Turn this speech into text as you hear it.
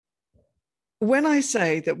when I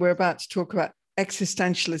say that we're about to talk about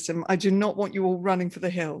existentialism, I do not want you all running for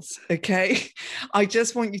the hills, okay? I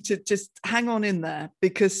just want you to just hang on in there,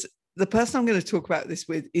 because the person I'm going to talk about this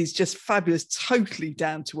with is just fabulous, totally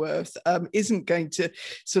down to earth, isn't going to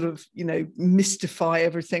sort of, mystify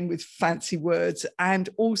everything with fancy words. And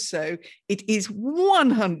also it is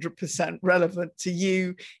 100% relevant to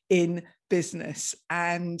you in business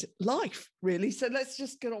and life, really. So let's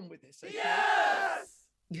just get on with this. Okay? Yes!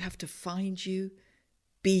 You have to find you,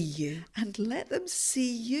 be you, and let them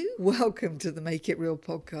see you. Welcome to the Make It Real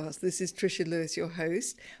podcast. This is Trisha Lewis, your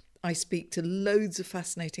host. I speak to loads of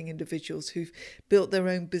fascinating individuals who've built their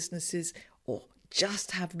own businesses or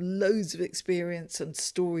just have loads of experience and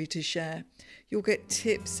story to share. You'll get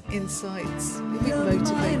tips, insights, you'll be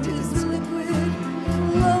motivated and inspired.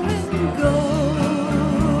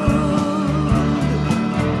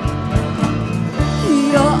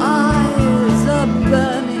 Your eyes are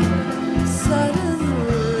burning suddenly.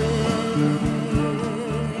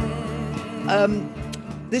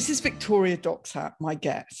 This is Victoria Doxat, my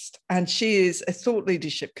guest, and she is a thought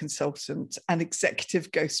leadership consultant and executive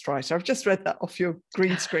ghostwriter. I've just read that off your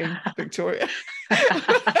green screen, Victoria.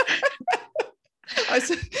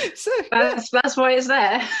 That's why it's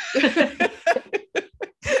there.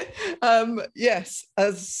 Yes,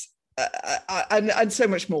 and so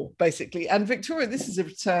much more, basically. And Victoria, this is a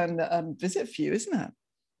return visit for you, isn't it?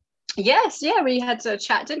 Yes, yeah, we had a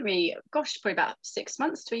chat, didn't we? Gosh, probably about 6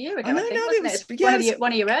 months to a year ago. I think, wasn't it?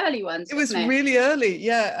 One of your early ones. It was really early,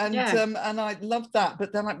 yeah, and I loved that.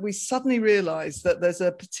 But then we suddenly realised that there's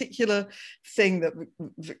a particular thing that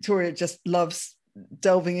Victoria just loves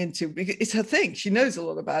delving into. It's her thing. She knows a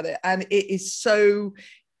lot about it, and it is so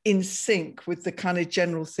in sync with the kind of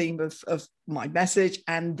general theme of my message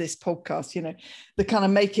and this podcast. The kind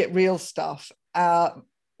of make it real stuff.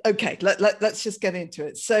 Okay, let's just get into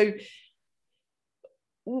it. So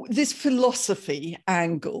this philosophy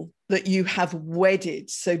angle that you have wedded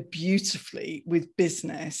so beautifully with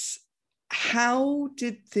business, how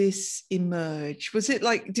did this emerge? Was it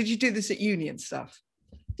did you do this at uni and stuff?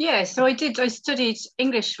 Yeah, so I did. I studied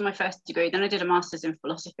English for my first degree, then I did a master's in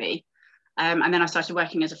philosophy, and then I started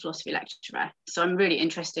working as a philosophy lecturer. So I'm really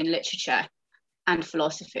interested in literature and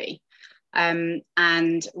philosophy.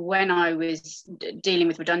 And when I was dealing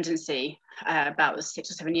with redundancy about 6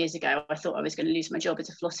 or 7 years ago, I thought I was going to lose my job as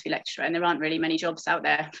a philosophy lecturer, and there aren't really many jobs out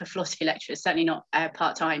there for philosophy lecturers, certainly not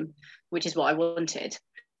part-time, which is what I wanted.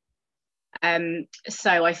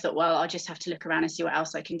 So I thought, well, I'll just have to look around and see what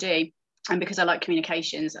else I can do. And because I like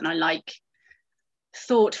communications and I like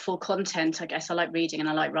thoughtful content, I guess I like reading and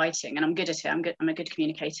I like writing, and I'm good at it. I'm a good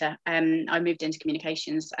communicator. I moved into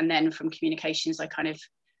communications, and then from communications I kind of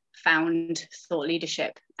found thought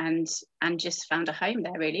leadership and just found a home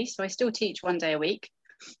there, really. So I still teach 1 day a week,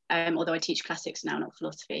 although I teach classics now, not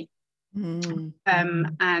philosophy. And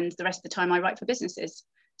the rest of the time I write for businesses.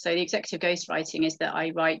 So the executive ghostwriting is that I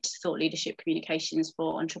write thought leadership communications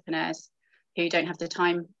for entrepreneurs who don't have the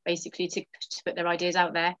time basically to put their ideas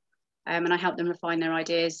out there, and I help them refine their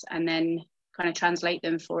ideas and then kind of translate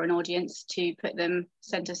them for an audience to put them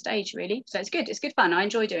center stage, really. So it's good fun. I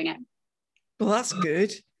enjoy doing it. Well, that's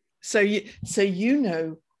good. So you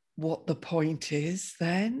know what the point is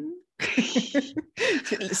then?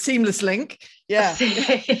 Seamless link. Yeah.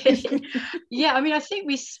 Yeah, I mean, I think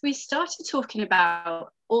we started talking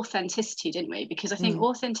about authenticity, didn't we? Because I think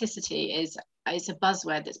authenticity is a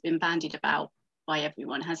buzzword that's been bandied about by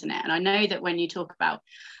everyone, hasn't it? And I know that when you talk about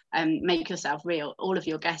make yourself real, all of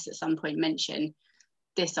your guests at some point mention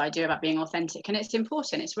this idea about being authentic, and it's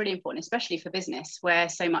important. It's really important, especially for business where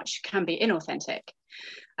so much can be inauthentic.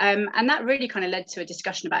 And that really kind of led to a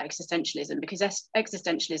discussion about existentialism, because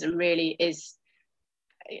existentialism really is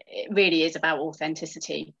about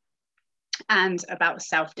authenticity and about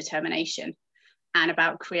self-determination and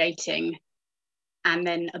about creating and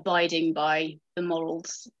then abiding by the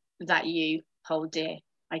morals that you hold dear,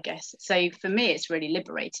 I guess. So for me, it's really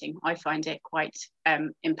liberating. I find it quite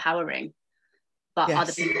empowering. But yes,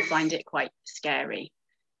 other people find it quite scary,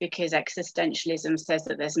 because existentialism says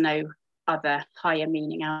that there's no other higher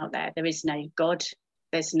meaning out there. There is no God.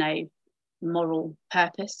 There's no moral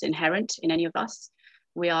purpose inherent in any of us.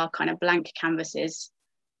 We are kind of blank canvases,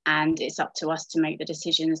 and it's up to us to make the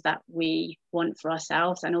decisions that we want for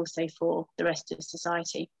ourselves and also for the rest of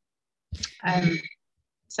society.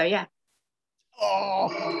 So yeah.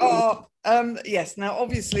 Oh, Yes. Now,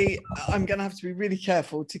 obviously, I'm going to have to be really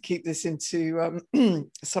careful to keep this into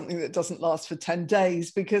something that doesn't last for 10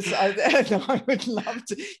 days, because I would love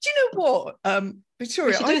to. Do you know what,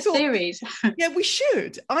 Victoria? We should do a series. Yeah, we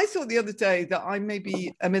should. I thought the other day that I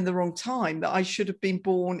maybe am in the wrong time, that I should have been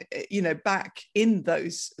born, back in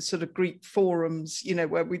those sort of Greek forums,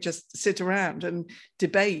 where we just sit around and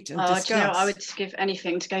debate and discuss. Do you know, I would give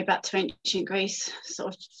anything to go back to ancient Greece,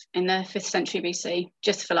 sort of in the 5th century BC,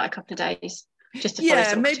 just for like a couple of days, just to follow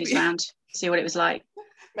Socrates around, see what it was like.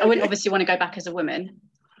 Maybe. I wouldn't obviously want to go back as a woman.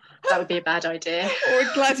 That would be a bad idea. Or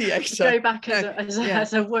a gladiator. Go back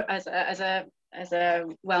as a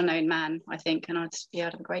well-known man, I think, and I'd be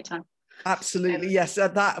out of a great time. Absolutely, yes.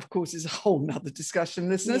 That, of course, is a whole nother discussion,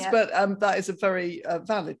 listeners. Yeah. But that is a very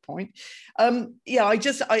valid point. I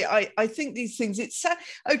think these things. It's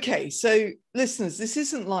okay. So, listeners, this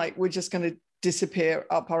isn't like we're just going to disappear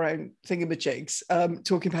up our own thingamajigs,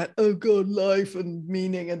 talking about God, life and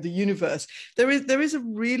meaning and the universe. There is a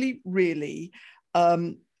really, really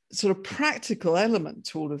sort of practical element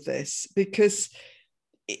to all of this, because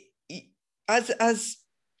as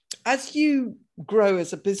you grow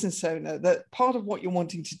as a business owner, that part of what you're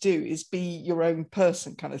wanting to do is be your own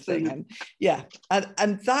person, kind of thing.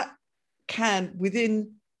 And that can,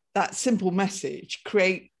 within that simple message,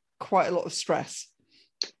 create quite a lot of stress.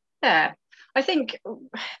 Yeah, I think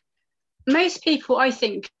most people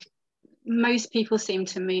seem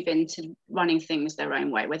to move into running things their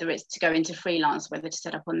own way, whether it's to go into freelance, whether to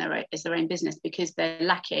set up on their own business, because they're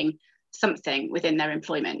lacking something within their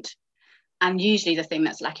employment. And usually the thing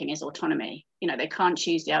that's lacking is autonomy. They can't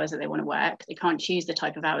choose the hours that they want to work. They can't choose the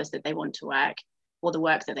type of hours that they want to work or the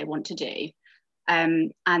work that they want to do.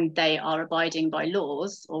 And they are abiding by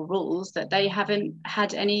laws or rules that they haven't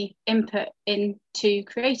had any input into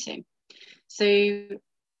creating. So,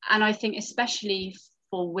 and I think especially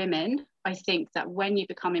for women, I think that when you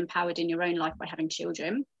become empowered in your own life by having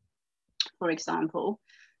children, for example,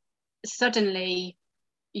 suddenly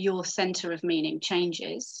your center of meaning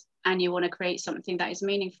changes, and you want to create something that is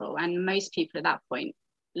meaningful. And most people at that point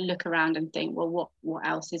look around and think, well, what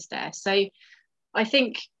else is there? So I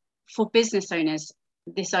think for business owners,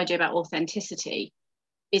 this idea about authenticity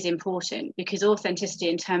is important, because authenticity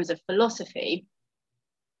in terms of philosophy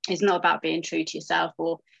is not about being true to yourself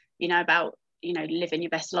or, about, living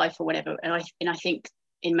your best life or whatever. And I think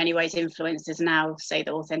in many ways, influencers now say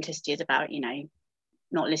that authenticity is about,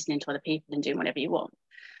 not listening to other people and doing whatever you want.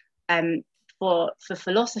 For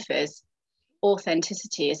philosophers,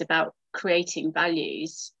 authenticity is about creating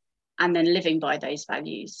values and then living by those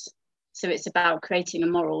values. So it's about creating a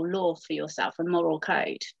moral law for yourself, a moral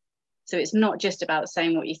code. So it's not just about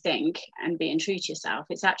saying what you think and being true to yourself.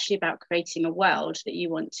 It's actually about creating a world that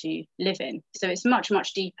you want to live in. So it's much,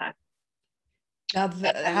 much deeper. Now,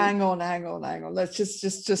 hang on. Let's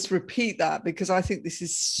just repeat that, because I think this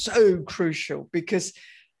is so crucial, because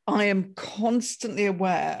I am constantly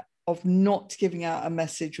aware of not giving out a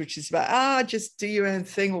message which is about just do your own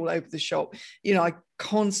thing all over the shop. I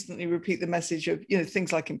constantly repeat the message of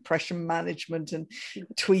things like impression management and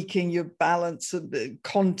tweaking your balance and the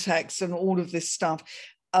context and all of this stuff,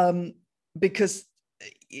 because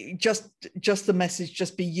just the message,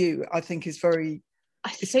 just be you, I think is very,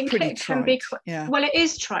 I think it can be well, it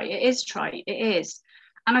is trite,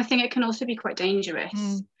 and I think it can also be quite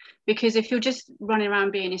dangerous. Because if you're just running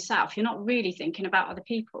around being yourself, you're not really thinking about other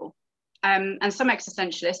people. And some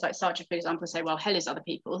existentialists, like Sartre, for example, say, well, hell is other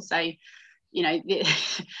people. So,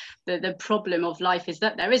 the problem of life is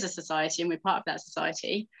that there is a society and we're part of that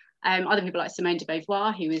society. Other people like Simone de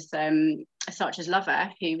Beauvoir, who was Sartre's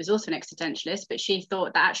lover, who was also an existentialist, but she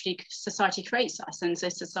thought that actually society creates us, and so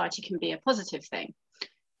society can be a positive thing.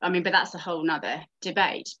 But that's a whole nother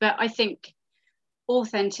debate. But I think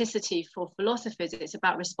authenticity for philosophers, it's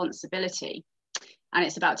about responsibility, and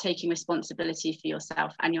it's about taking responsibility for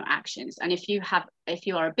yourself and your actions. And if you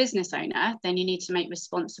are a business owner, then you need to make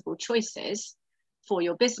responsible choices for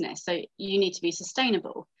your business. So you need to be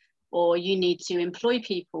sustainable, or you need to employ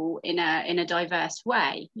people in a diverse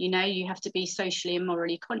way. You have to be socially and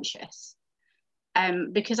morally conscious,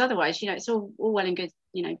 because otherwise, it's all well and good,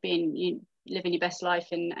 being living your best life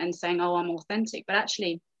and saying, oh, I'm authentic, but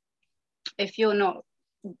actually, if you're not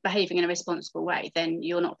behaving in a responsible way, then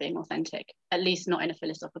you're not being authentic, at least not in a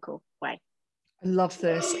philosophical way. I love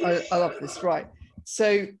this. I love this. Right.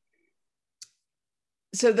 So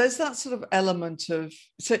there's that sort of element of,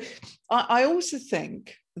 so I also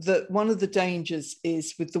think that one of the dangers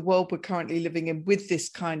is with the world we're currently living in, with this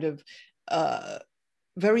kind of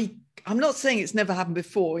very, I'm not saying it's never happened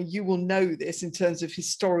before. You will know this in terms of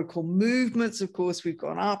historical movements. Of course, we've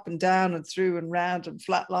gone up and down and through and round and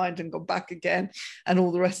flatlined and gone back again and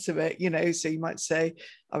all the rest of it, you know. So you might say,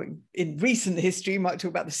 I mean, in recent history, you might talk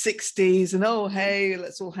about the 60s and, oh, hey,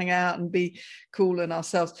 let's all hang out and be cool and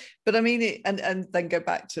ourselves. But I mean, and then go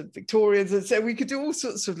back to Victorians. And so we could do all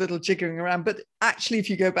sorts of little jiggering around. But actually, if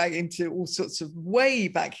you go back into all sorts of way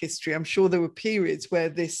back history, I'm sure there were periods where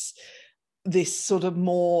this sort of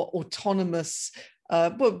more autonomous,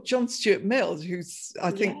 well, John Stuart Mill, who's I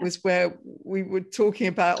think was where we were talking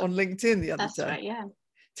about on LinkedIn the other day. Right, yeah.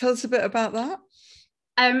 Tell us a bit about that.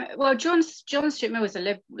 Well, John Stuart Mill was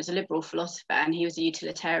a liberal philosopher, and he was a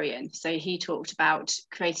utilitarian. So he talked about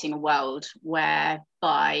creating a world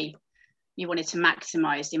whereby you wanted to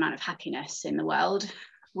maximize the amount of happiness in the world,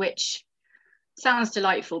 which sounds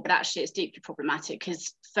delightful, but actually it's deeply problematic,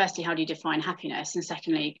 because firstly, how do you define happiness? And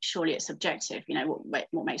secondly, surely it's subjective. You know,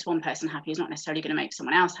 what makes one person happy is not necessarily going to make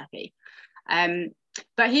someone else happy.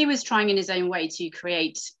 But he was trying in his own way to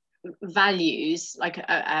create values, like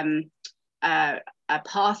a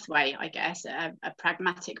pathway, I guess, a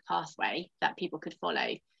pragmatic pathway that people could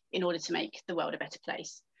follow in order to make the world a better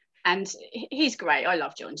place. And he's great. I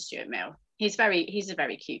love John Stuart Mill. He's a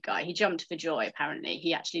very cute guy. He jumped for joy, apparently.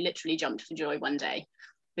 He actually literally jumped for joy one day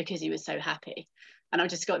because he was so happy. And I've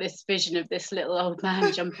just got this vision of this little old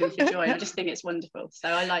man jumping for joy. I just think it's wonderful. So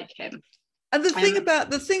I like him. And the thing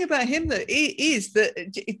about him that is that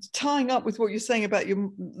it's tying up with what you're saying about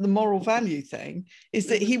the moral value thing, is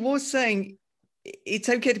that he was saying it's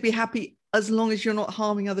okay to be happy as long as you're not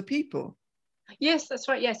harming other people. Yes, that's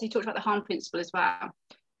right. Yes, he talked about the harm principle as well,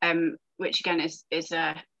 which again is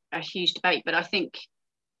a huge debate. But I think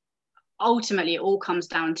ultimately it all comes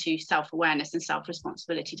down to self-awareness and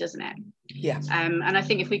self-responsibility, doesn't it? Yeah. And I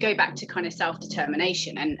think if we go back to kind of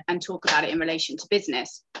self-determination and talk about it in relation to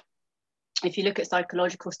business, if you look at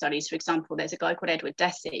psychological studies, for example, there's a guy called Edward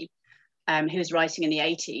Deci, who was writing in the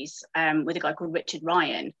 80s with a guy called Richard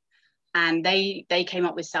Ryan, and they came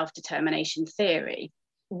up with self-determination theory,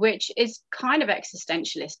 which is kind of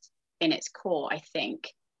existentialist in its core, I think.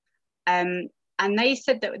 And they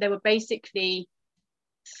said that there were basically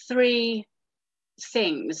 3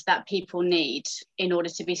 things that people need in order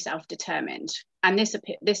to be self-determined, and this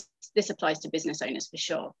applies to business owners for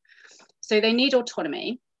sure. So they need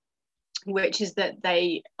autonomy, which is that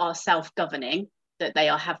they are self-governing, that they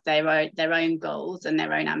have their own goals and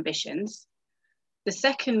their own ambitions. The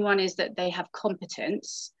second one is that they have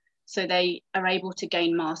competence, so they are able to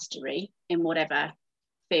gain mastery in whatever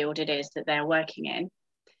field it is that they're working in.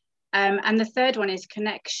 And the third one is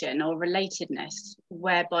connection or relatedness,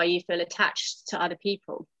 whereby you feel attached to other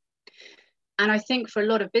people. And I think for a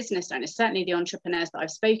lot of business owners, certainly the entrepreneurs that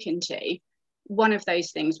I've spoken to, one of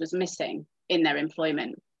those things was missing in their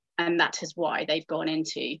employment. And that is why they've gone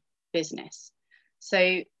into business.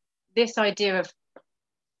 So this idea of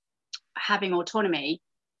having autonomy,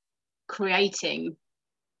 creating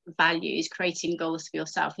values, creating goals for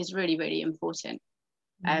yourself is really, really important.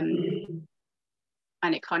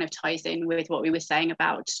 And it kind of ties in with what we were saying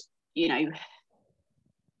about, you know,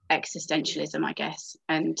 existentialism, I guess,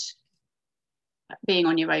 and being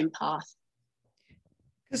on your own path.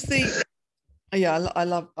 Because I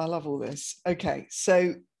love all this. Okay,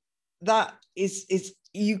 so that is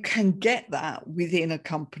you can get that within a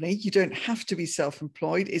company. You don't have to be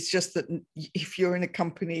self-employed. It's just that if you're in a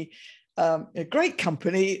company, a great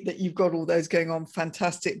company, that you've got all those going on,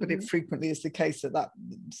 fantastic, but it frequently is the case that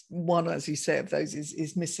one, as you say, of those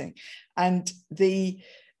is missing. And the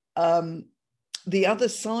other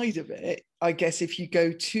side of it, I guess, if you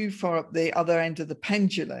go too far up the other end of the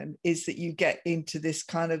pendulum, is that you get into this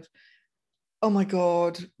kind of, oh my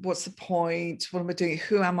God, what's the point? What am I doing?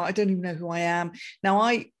 Who am I? I don't even know who I am. Now,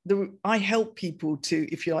 I help people to,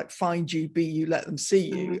 if you like, find you, be you, let them see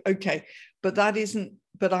you. Okay, but that isn't,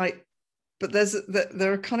 but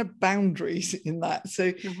there are kind of boundaries in that.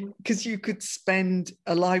 So, because you could spend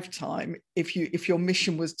a lifetime if your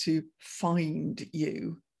mission was to find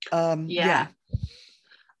you. Yeah.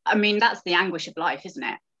 I mean, that's the anguish of life, isn't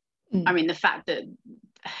it? I mean, the fact that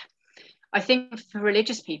I think for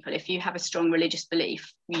religious people, if you have a strong religious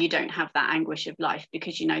belief, you don't have that anguish of life,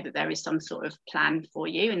 because you know that there is some sort of plan for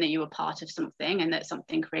you, and that you were part of something, and that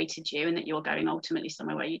something created you, and that you're going ultimately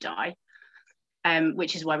somewhere where you die.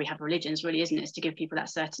 Which is why we have religions, really, isn't it? It's to give people that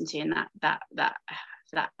certainty and that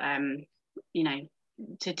you know,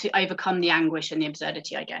 to overcome the anguish and the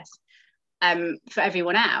absurdity, I guess. For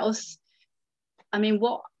everyone else, I mean,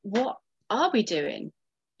 what are we doing?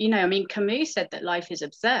 You know, I mean, Camus said that life is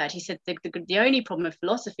absurd. He said the only problem with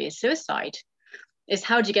philosophy is suicide. is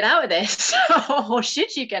how do you get out of this? Or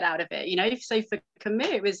should you get out of it? You know, so for Camus,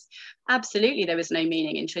 it was absolutely, there was no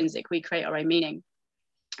meaning intrinsic. We create our own meaning.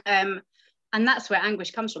 And that's where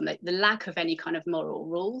anguish comes from, the lack of any kind of moral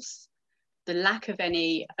rules, the lack of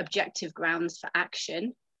any objective grounds for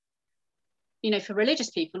action. You know, for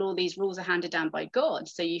religious people, all these rules are handed down by God.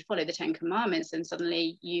 So you follow the 10 Commandments and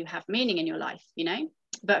suddenly you have meaning in your life, you know.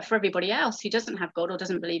 But for everybody else who doesn't have God or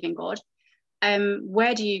doesn't believe in God,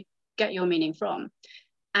 where do you get your meaning from?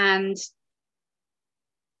 And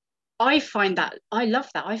I love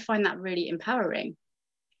that. I find that really empowering.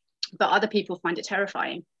 But other people find it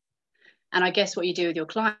terrifying. And I guess what you do with your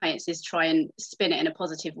clients is try and spin it in a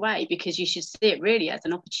positive way, because you should see it really as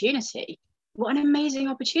an opportunity. What an amazing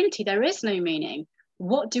opportunity. There is no meaning.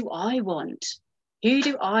 What do I want? Who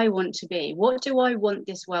do I want to be? What do I want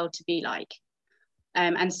this world to be like?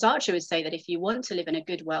 And Sartre would say that if you want to live in a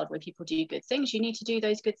good world where people do good things, you need to do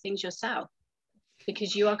those good things yourself,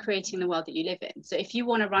 because you are creating the world that you live in. So if you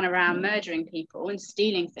want to run around murdering people and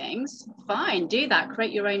stealing things, fine, do that.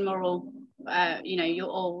 Create your own moral,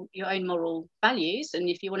 your own moral values. And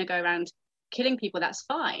if you want to go around killing people, that's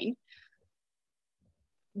fine.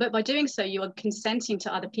 But by doing so, you are consenting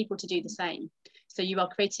to other people to do the same. So you are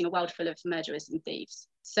creating a world full of murderers and thieves.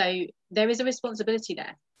 So there is a responsibility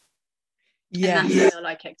there. Yeah. And that's why I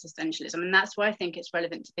like existentialism. And that's why I think it's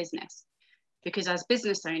relevant to business. Because as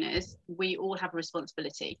business owners, we all have a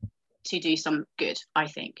responsibility to do some good, I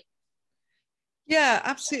think. Yeah,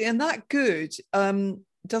 absolutely. And that good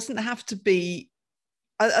doesn't have to be,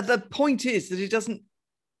 the point is that it doesn't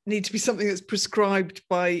need to be something that's prescribed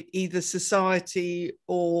by either society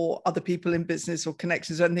or other people in business or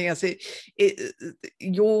connections or anything else.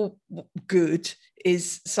 Your good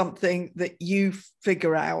is something that you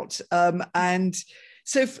figure out. And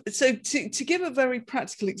so to give a very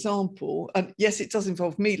practical example, and yes, it does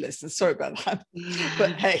involve me, listeners, sorry about that,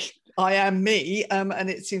 but hey, I am me, and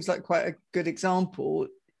it seems like quite a good example,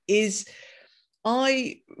 is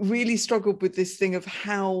I really struggled with this thing of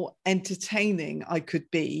how entertaining I could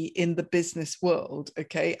be in the business world,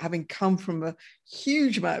 okay, having come from a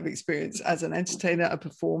huge amount of experience as an entertainer, a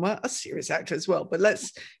performer, a serious actor as well. But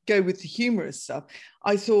let's go with the humorous stuff.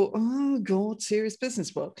 I thought, oh God, serious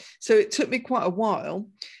business world. So it took me quite a while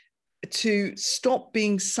to stop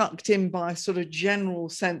being sucked in by a sort of general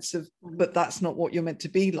sense of, but that's not what you're meant to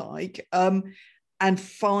be like, and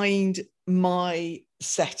find my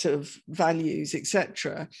set of values,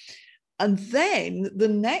 etc. And then the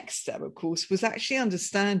next step, of course, was actually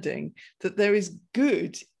understanding that there is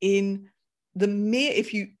good in the mere,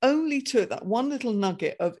 if you only took that one little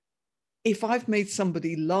nugget of, if I've made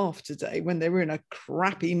somebody laugh today when they were in a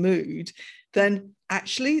crappy mood, then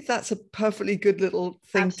actually that's a perfectly good little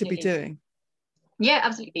thing Absolutely. To be doing. Yeah,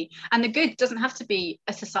 absolutely. And the good doesn't have to be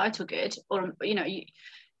a societal good, or, you know,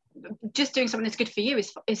 just doing something that's good for you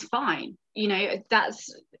is fine. You know,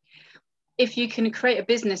 that's, if you can create a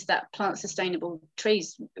business that plants sustainable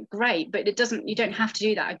trees, great, but you don't have to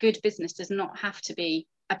do that. A good business does not have to be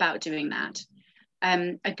about doing that.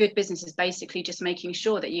 A good business is basically just making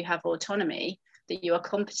sure that you have autonomy, that you are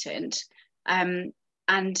competent, and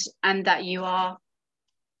that you are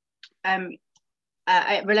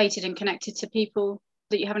related and connected to people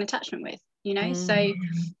that you have an attachment with, you know. So,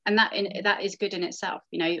 and that is good in itself,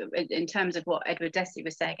 you know, in terms of what Edward Deci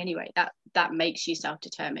was saying anyway, that makes you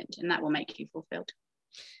self-determined, and that will make you fulfilled.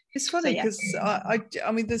 It's funny because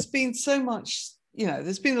I mean, there's been so much, you know,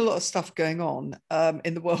 there's been a lot of stuff going on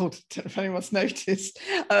in the world. I don't know if anyone's noticed,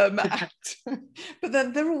 but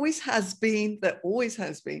then there always has been.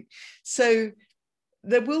 So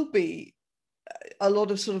there will be a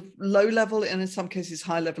lot of sort of low level and in some cases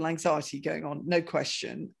high level anxiety going on, no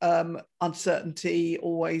question. Uncertainty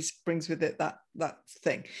always brings with it that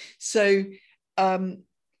thing. So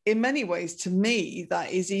in many ways, to me,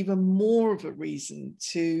 that is even more of a reason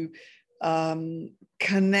to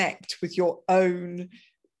connect with your own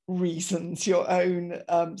reasons, your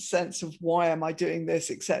own sense of why am I doing this,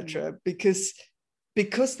 etc. Because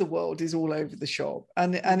the world is all over the shop,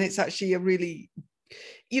 and it's actually a really,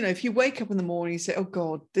 you know, if you wake up in the morning, you say, oh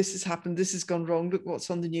God, this has happened, this has gone wrong, look what's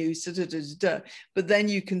on the news, da, da, da, da, da. But then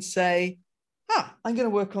you can say, I'm going to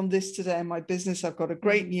work on this today in my business. I've got a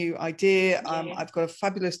great new idea. I've got a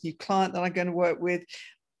fabulous new client that I'm going to work with.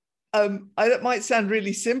 That might sound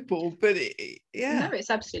really simple, but no, it's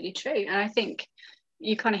absolutely true. And I think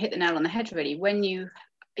you kind of hit the nail on the head, really.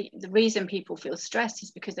 The reason people feel stressed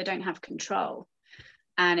is because they don't have control.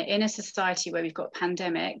 And in a society where we've got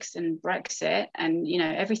pandemics and Brexit and, you know,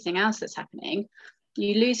 everything else that's happening,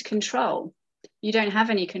 you lose control. you don't have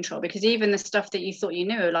any control, because even the stuff that you thought you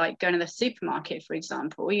knew, like going to the supermarket, for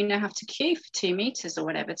example, you now have to queue for 2 meters or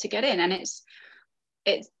whatever to get in, and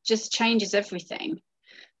it just changes everything.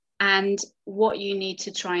 And what you need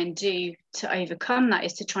to try and do to overcome that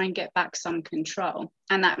is to try and get back some control.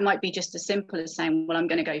 And that might be just as simple as saying, well, I'm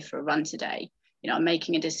going to go for a run today. You know, I'm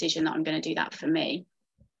making a decision that I'm going to do that for me.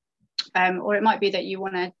 Or it might be that you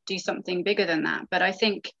want to do something bigger than that. But I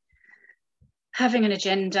think having an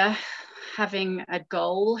agenda, having a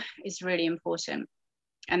goal is really important.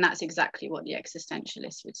 And that's exactly what the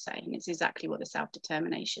existentialists would say. And it's exactly what the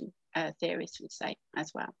self-determination theorists would say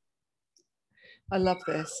as well. I love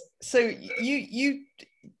this. So you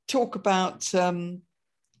talk about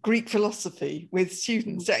Greek philosophy with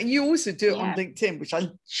students. You also do it on LinkedIn, which I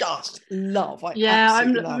just love.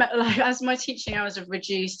 I'm like, as my teaching hours have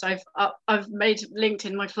reduced, I've made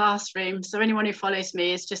LinkedIn my classroom. So anyone who follows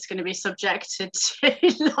me is just going to be subjected to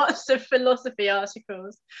lots of philosophy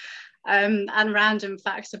articles and random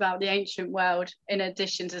facts about the ancient world, in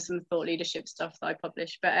addition to some thought leadership stuff that I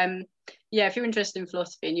publish. But if you're interested in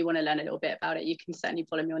philosophy and you want to learn a little bit about it, you can certainly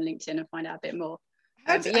follow me on LinkedIn and find out a bit more.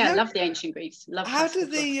 I love the ancient Greeks. Love how do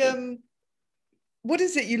the what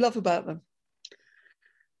is it you love about them?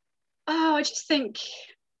 I just think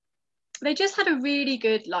they just had a really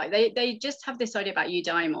good life. They just have this idea about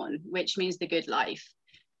eudaimon, which means the good life,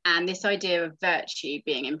 and this idea of virtue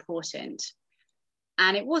being important.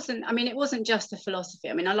 And it wasn't just the philosophy.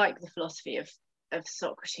 I mean, I like the philosophy of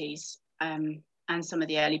Socrates and some of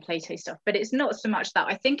the early Plato stuff, but it's not so much that.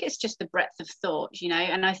 I think it's just the breadth of thought, you know,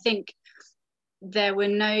 and I think there were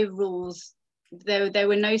no rules, there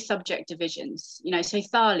were no subject divisions, you know. So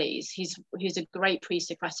Thales, he's a great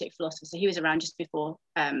pre-Socratic philosopher. So he was around just before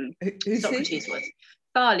Socrates was.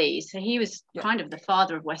 Thales, so he was kind of the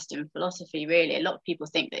father of Western philosophy, really. A lot of people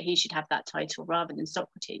think that he should have that title rather than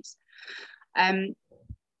Socrates.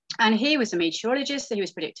 And he was a meteorologist, so he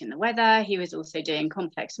was predicting the weather. He was also doing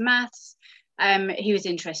complex maths. He was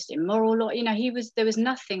interested in moral law. You know, there was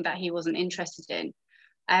nothing that he wasn't interested in,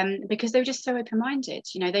 because they were just so open-minded.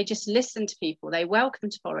 You know, they just listened to people. They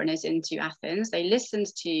welcomed foreigners into Athens. They listened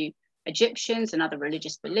to Egyptians and other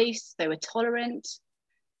religious beliefs. They were tolerant.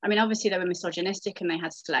 I mean, obviously they were misogynistic and they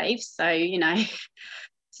had slaves. So, you know,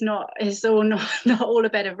 it's not all a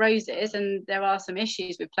bed of roses, and there are some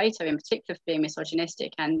issues with Plato in particular for being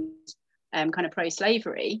misogynistic and kind of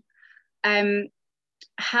pro-slavery.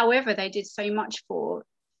 However, they did so much for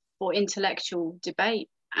intellectual debate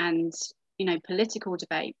and, you know, political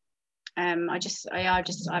debate. I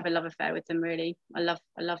have a love affair with them, really. I love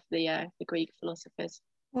the Greek philosophers.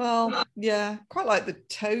 Well, yeah, quite like the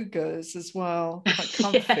togas as well. Quite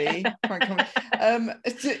comfy. Quite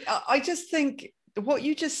comfy. I just think what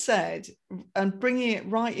you just said, and bringing it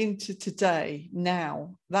right into today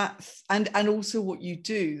now, that's and also what you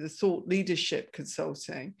do, the thought leadership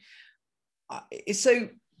consulting. So,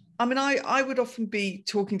 I mean, I would often be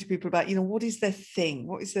talking to people about, you know, what is their thing?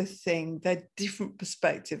 What is their thing? Their different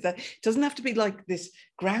perspective. That it doesn't have to be like this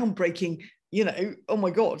groundbreaking, you know, oh my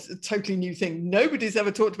God, a totally new thing. Nobody's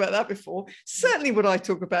ever talked about that before. Certainly what I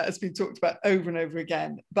talk about has been talked about over and over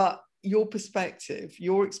again. But your perspective,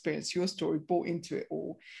 your experience, your story brought into it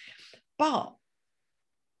all. But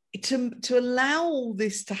to allow all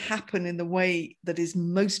this to happen in the way that is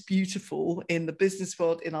most beautiful in the business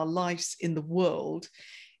world, in our lives, in the world,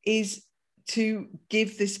 is to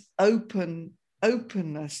give this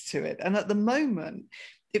openness to it. And at the moment,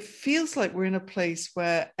 it feels like we're in a place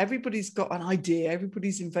where everybody's got an idea,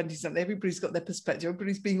 everybody's inventing something, everybody's got their perspective,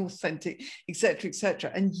 everybody's being authentic, etc.,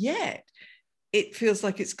 etc. And yet it feels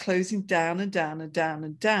like it's closing down and down and down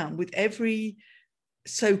and down with every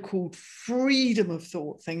so-called freedom of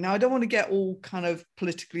thought thing. Now, I don't want to get all kind of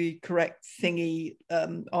politically correct thingy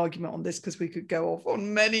argument on this, because we could go off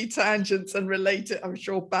on many tangents and relate it, I'm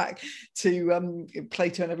sure, back to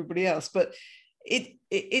Plato and everybody else. But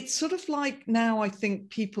it's sort of like now I think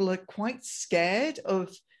people are quite scared of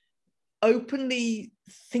openly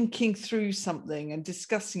thinking through something and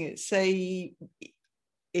discussing it, say,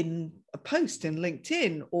 in a post in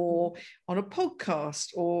LinkedIn or on a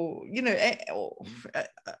podcast, or, you know, or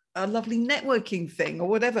a lovely networking thing or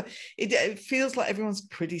whatever. It feels like everyone's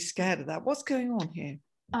pretty scared of that. What's going on here?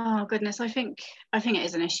 Oh goodness, I think it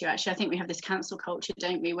is an issue, actually. I think we have this cancel culture,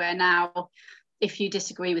 don't we, where now if you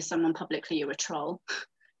disagree with someone publicly, you're a troll.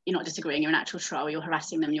 You're not disagreeing, you're an actual troll. You're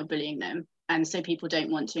harassing them, you're bullying them, and so people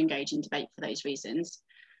don't want to engage in debate for those reasons.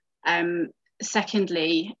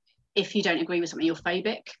 Secondly, if you don't agree with something, you're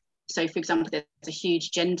phobic. So, for example, there's a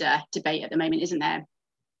huge gender debate at the moment, isn't there?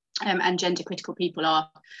 And gender critical people are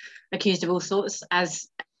accused of all sorts, as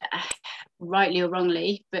rightly or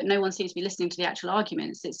wrongly, but no one seems to be listening to the actual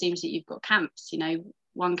arguments. It seems that you've got camps, you know,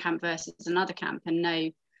 one camp versus another camp, and no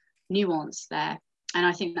nuance there. And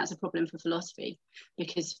I think that's a problem for philosophy,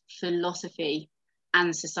 because philosophy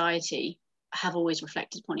and society have always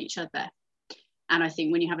reflected upon each other. And I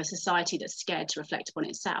think when you have a society that's scared to reflect upon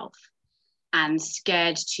itself and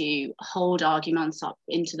scared to hold arguments up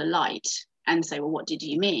into the light and say, well, what did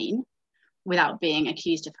you mean, without being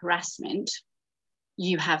accused of harassment,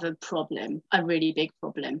 you have a problem, a really big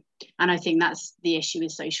problem. And I think that's the issue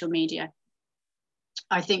with social media.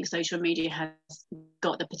 I think social media has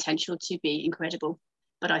got the potential to be incredible,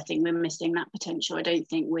 but I think we're missing that potential. I don't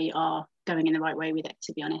think we are going in the right way with it,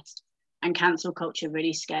 to be honest. And cancel culture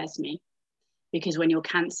really scares me, because when you're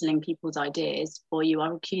cancelling people's ideas, or you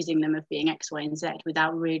are accusing them of being X, Y, and Z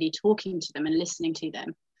without really talking to them and listening to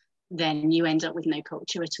them, then you end up with no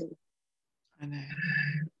culture at all.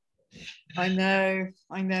 I know.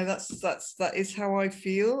 That is how I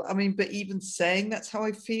feel. I mean, but even saying that's how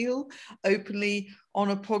I feel openly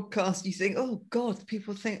on a podcast, you think, oh God,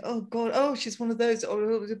 people think, oh God, oh, she's one of those,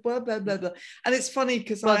 or blah, blah, blah, blah. And it's funny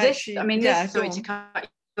because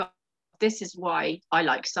this is why I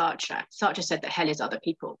like Sartre. Sartre said that hell is other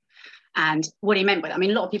people. And what he meant by that, I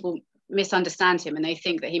mean, a lot of people misunderstand him and they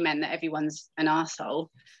think that he meant that everyone's an arsehole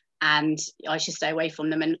and I should stay away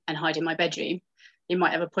from them and hide in my bedroom. He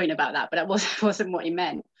might have a point about that, but that wasn't what he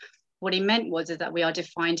meant. What he meant was that we are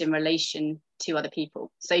defined in relation to other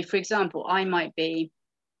people. So, for example, I might be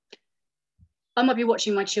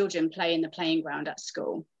watching my children play in the playing ground at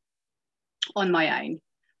school on my own,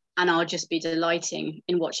 and I'll just be delighting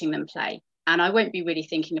in watching them play. And I won't be really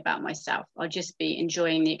thinking about myself. I'll just be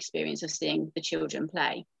enjoying the experience of seeing the children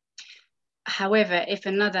play. However, if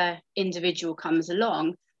another individual comes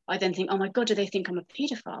along, I then think, oh my God, do they think I'm a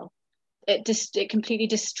paedophile? It completely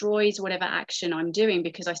destroys whatever action I'm doing,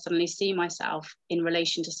 because I suddenly see myself in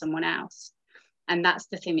relation to someone else. And that's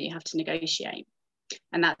the thing that you have to negotiate.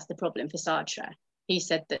 And that's the problem for Sartre. He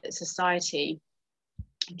said that society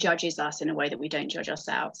judges us in a way that we don't judge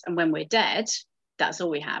ourselves. And when we're dead, that's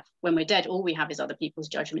all we have. When we're dead, all we have is other people's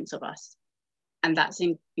judgments of us. And that's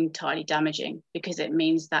entirely damaging, because it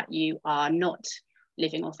means that you are not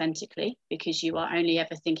living authentically, because you are only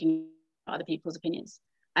ever thinking about other people's opinions.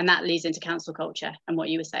 And that leads into cancel culture and what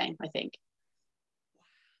you were saying, I think.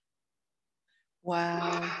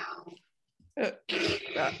 Wow. Hang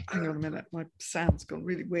on a minute. My sound's gone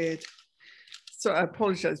really weird. So I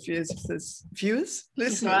apologize, viewers, if there's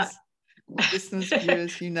listeners,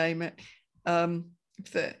 viewers, you name it. I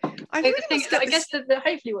guess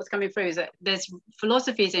hopefully what's coming through is that there's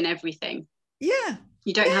philosophies in everything. Yeah.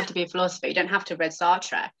 You don't have to be a philosopher. You don't have to read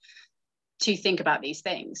Sartre to think about these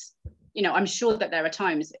things. You know, I'm sure that there are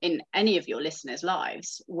times in any of your listeners'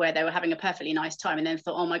 lives where they were having a perfectly nice time and then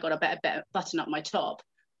thought, oh my God, I better button up my top,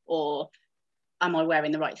 or am I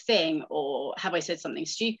wearing the right thing, or have I said something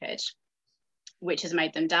stupid, which has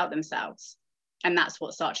made them doubt themselves. And that's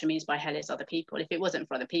what Sartre means by hell is other people. If it wasn't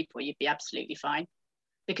for other people, you'd be absolutely fine,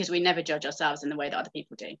 because we never judge ourselves in the way that other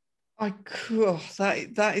people do.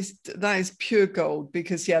 That is pure gold,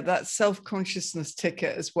 because that self-consciousness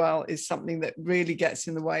ticket as well is something that really gets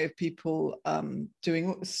in the way of people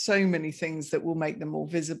doing so many things that will make them more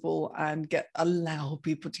visible and allow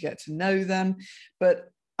people to get to know them.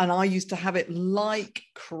 And I used to have it like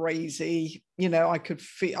crazy. You know,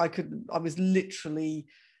 I was literally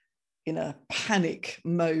in a panic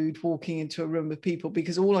mode walking into a room with people,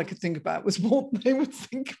 because all I could think about was what they would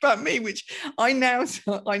think about me, which I now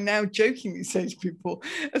jokingly say to people,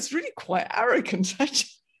 it's really quite arrogant, actually.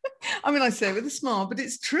 I mean, I say it with a smile, but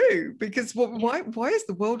it's true, because why is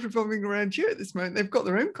the world revolving around you at this moment? They've got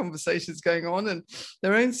their own conversations going on and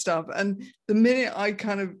their own stuff. And the minute I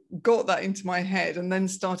kind of got that into my head and then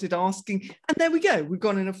started asking, and there we go, we've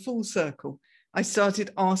gone in a full circle. I started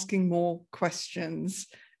asking more questions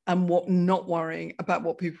and not worrying about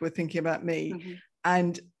what people were thinking about me. Mm-hmm.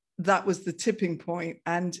 And that was the tipping point.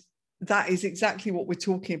 And that is exactly what we're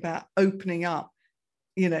talking about, opening up.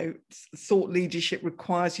 You know, thought leadership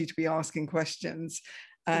requires you to be asking questions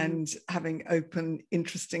and having open,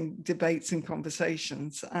 interesting debates and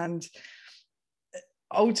conversations. And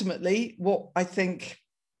ultimately, what I think,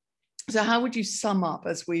 so how would you sum up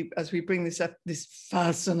as we bring this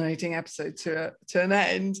fascinating episode to an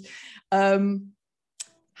end?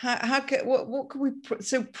 What can we,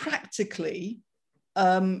 so practically,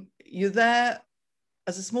 you're there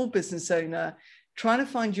as a small business owner, trying to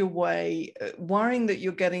find your way, worrying that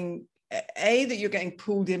you're getting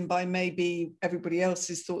pulled in by maybe everybody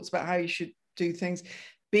else's thoughts about how you should do things,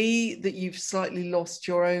 B, that you've slightly lost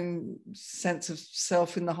your own sense of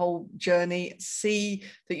self in the whole journey. C,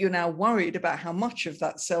 that you're now worried about how much of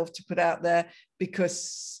that self to put out there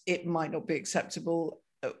because it might not be acceptable.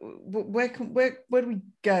 Where do we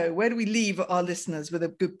go? Where do we leave our listeners with a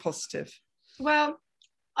good positive? Well,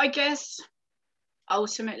 I guess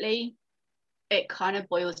ultimately it kind of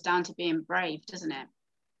boils down to being brave, doesn't it?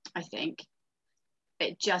 I think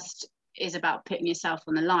it just is about putting yourself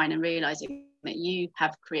on the line and realizing that you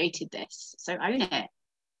have created this, so own it.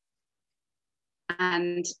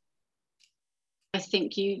 And I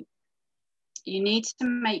think you need to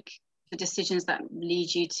make the decisions that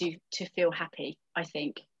lead you to feel happy, I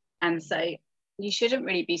think. And so you shouldn't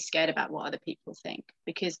really be scared about what other people think,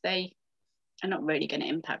 because they are not really going to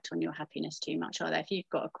impact on your happiness too much, are they? If you've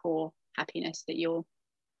got a core happiness that you're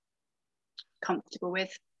comfortable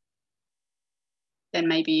with, then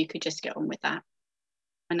maybe you could just get on with that.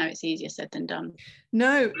 I know it's easier said than done.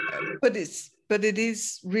 No, but it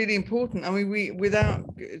is really important. I mean, we, without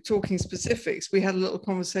talking specifics, we had a little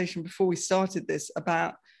conversation before we started this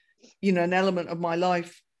about, you know, an element of my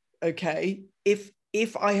life. Okay,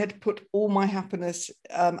 if I had put all my happiness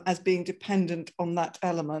as being dependent on that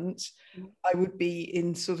element, I would be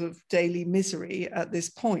in sort of daily misery at this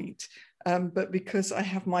point. But because I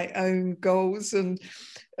have my own goals and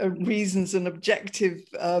reasons and objective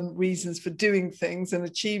reasons for doing things and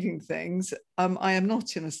achieving things, I am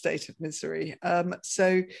not in a state of misery.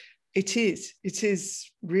 So it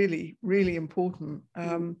is really, really important.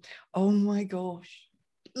 Oh my gosh.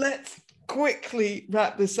 Let's quickly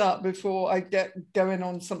wrap this up before I get going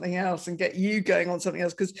on something else and get you going on something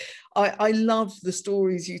else, because I love the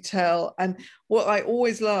stories you tell. And what I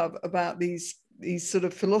always love about these sort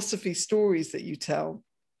of philosophy stories that you tell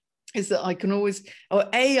is that I can always,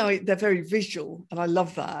 they're very visual, and I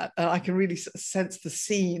love that. I can really sort of sense the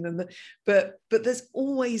scene, and but there's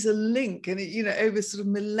always a link, and you know, over sort of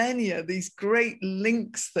millennia, these great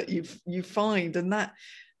links that you find, and that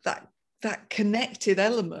connected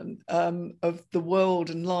element of the world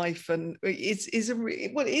and life, and it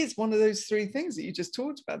is one of those three things that you just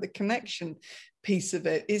talked about. The connection piece of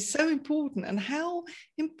it is so important, and how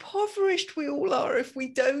impoverished we all are if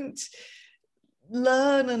we don't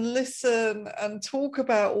learn and listen and talk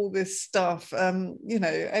about all this stuff. You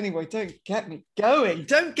know, anyway, don't get me going,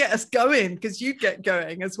 don't get us going, because you'd get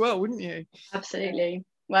going as well, wouldn't you? Absolutely.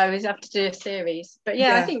 Well, we'd have to do a series, but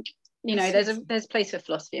yeah. I think, you know, there's a place for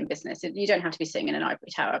philosophy in business. You don't have to be sitting in an ivory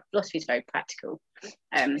tower. Philosophy is very practical,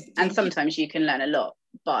 and sometimes you can learn a lot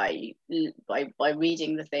by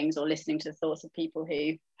reading the things or listening to the thoughts of people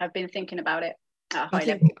who have been thinking about it at a high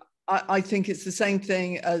level. I think it's the same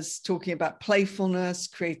thing as talking about playfulness,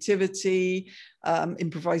 creativity,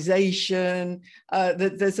 improvisation.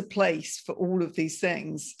 There's a place for all of these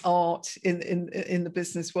things, art in the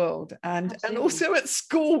business world, and also at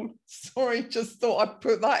school. Sorry, just thought I'd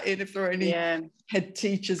put that in if there are any head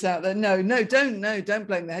teachers out there. No, don't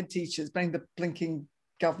blame the head teachers, blame the blinking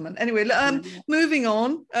government. Anyway, moving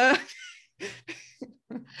on.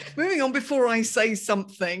 Moving on before I say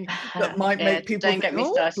something that might make people don't think, get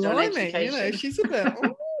me started on blimey, education. you know, she's a bit,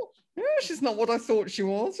 she's not what I thought she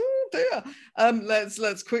was. Oh dear.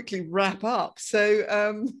 Let's quickly wrap up.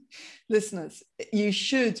 So, listeners, you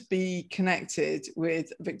should be connected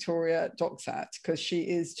with Victoria Doxat, because she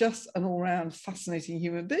is just an all-round fascinating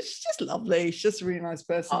human, but she's just lovely. She's just a really nice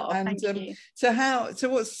person. Thank you. So how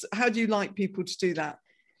do you like people to do that?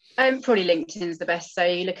 Probably LinkedIn is the best. So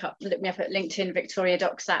you look me up at LinkedIn, Victoria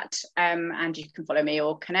Doxat, and you can follow me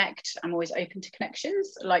or connect. I'm always open to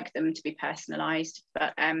connections. I like them to be personalised,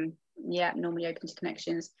 but normally open to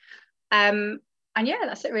connections. And yeah,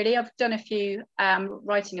 that's it really. I've done a few,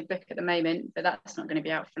 writing a book at the moment, but that's not going to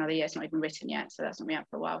be out for another year. It's not even written yet, so that's not going to be out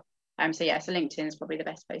for a while. So LinkedIn is probably the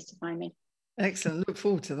best place to find me. Excellent. Look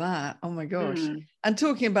forward to that. Oh my gosh. And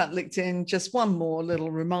talking about LinkedIn, just one more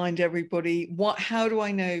little remind everybody, how do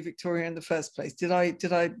I know Victoria in the first place? Did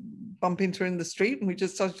I bump into her in the street and we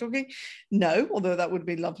just started talking? No, although that would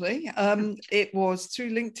be lovely. It was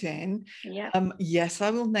through LinkedIn. Yeah. Yes,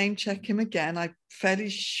 I will name check him again. I'm fairly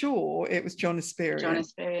sure it was John Espirian. John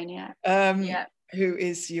Espirian, yeah. Who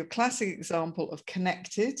is your classic example of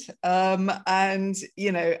connected, and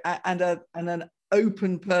you know, and an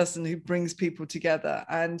open person who brings people together,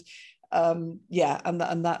 and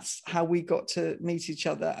that's how we got to meet each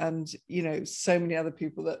other, and you know, so many other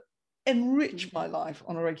people that enrich my life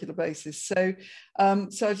on a regular basis. So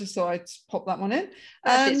I just thought I'd pop that one in.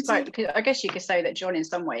 And it's quite, because I guess you could say that John in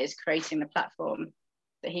some way is creating the platform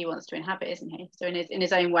that he wants to inhabit, isn't he? So in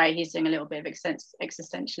his own way, he's doing a little bit of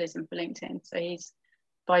existentialism for LinkedIn. So he's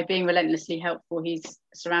by being relentlessly helpful, he's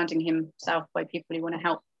surrounding himself by people who want to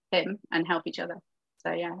help him and help each other.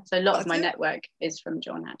 So yeah, so a lot of my network is from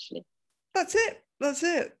John, actually. That's it.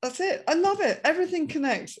 I love it. Everything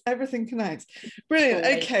connects. Brilliant.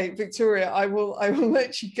 Always. Okay, Victoria, I will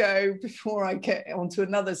let you go before I get onto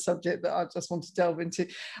another subject that I just want to delve into.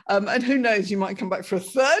 And who knows, you might come back for a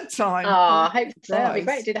third time. Oh, I hope so. That'd be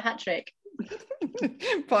great. Do the hat trick.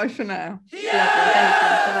 Bye for now.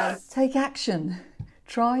 Yeah. Take action.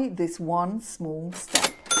 Try this one small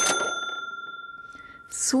step.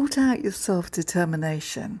 Sort out your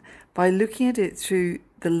self-determination by looking at it through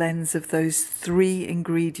the lens of those 3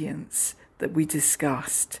 ingredients that we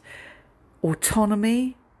discussed: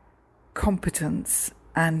 autonomy, competence,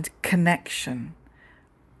 and connection.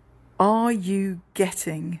 Are you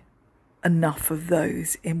getting enough of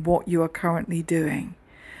those in what you are currently doing?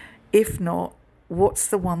 If not, what's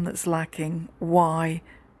the one that's lacking? Why?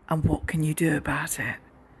 And what can you do about it?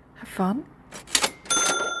 Have fun.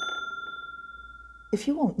 If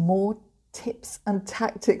you want more tips and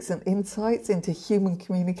tactics and insights into human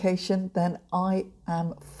communication, then I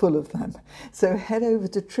am full of them. So head over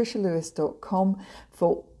to trishalewis.com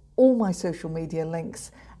for all my social media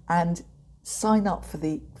links and sign up for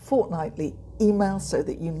the fortnightly email so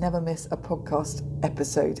that you never miss a podcast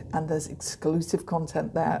episode, and there's exclusive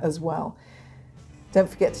content there as well. Don't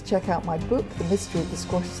forget to check out my book, The Mystery of the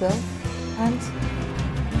Squash Cell, and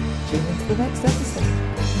tune into the next episode.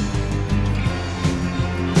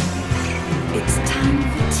 It's time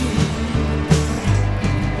for tea.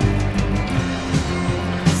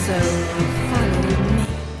 So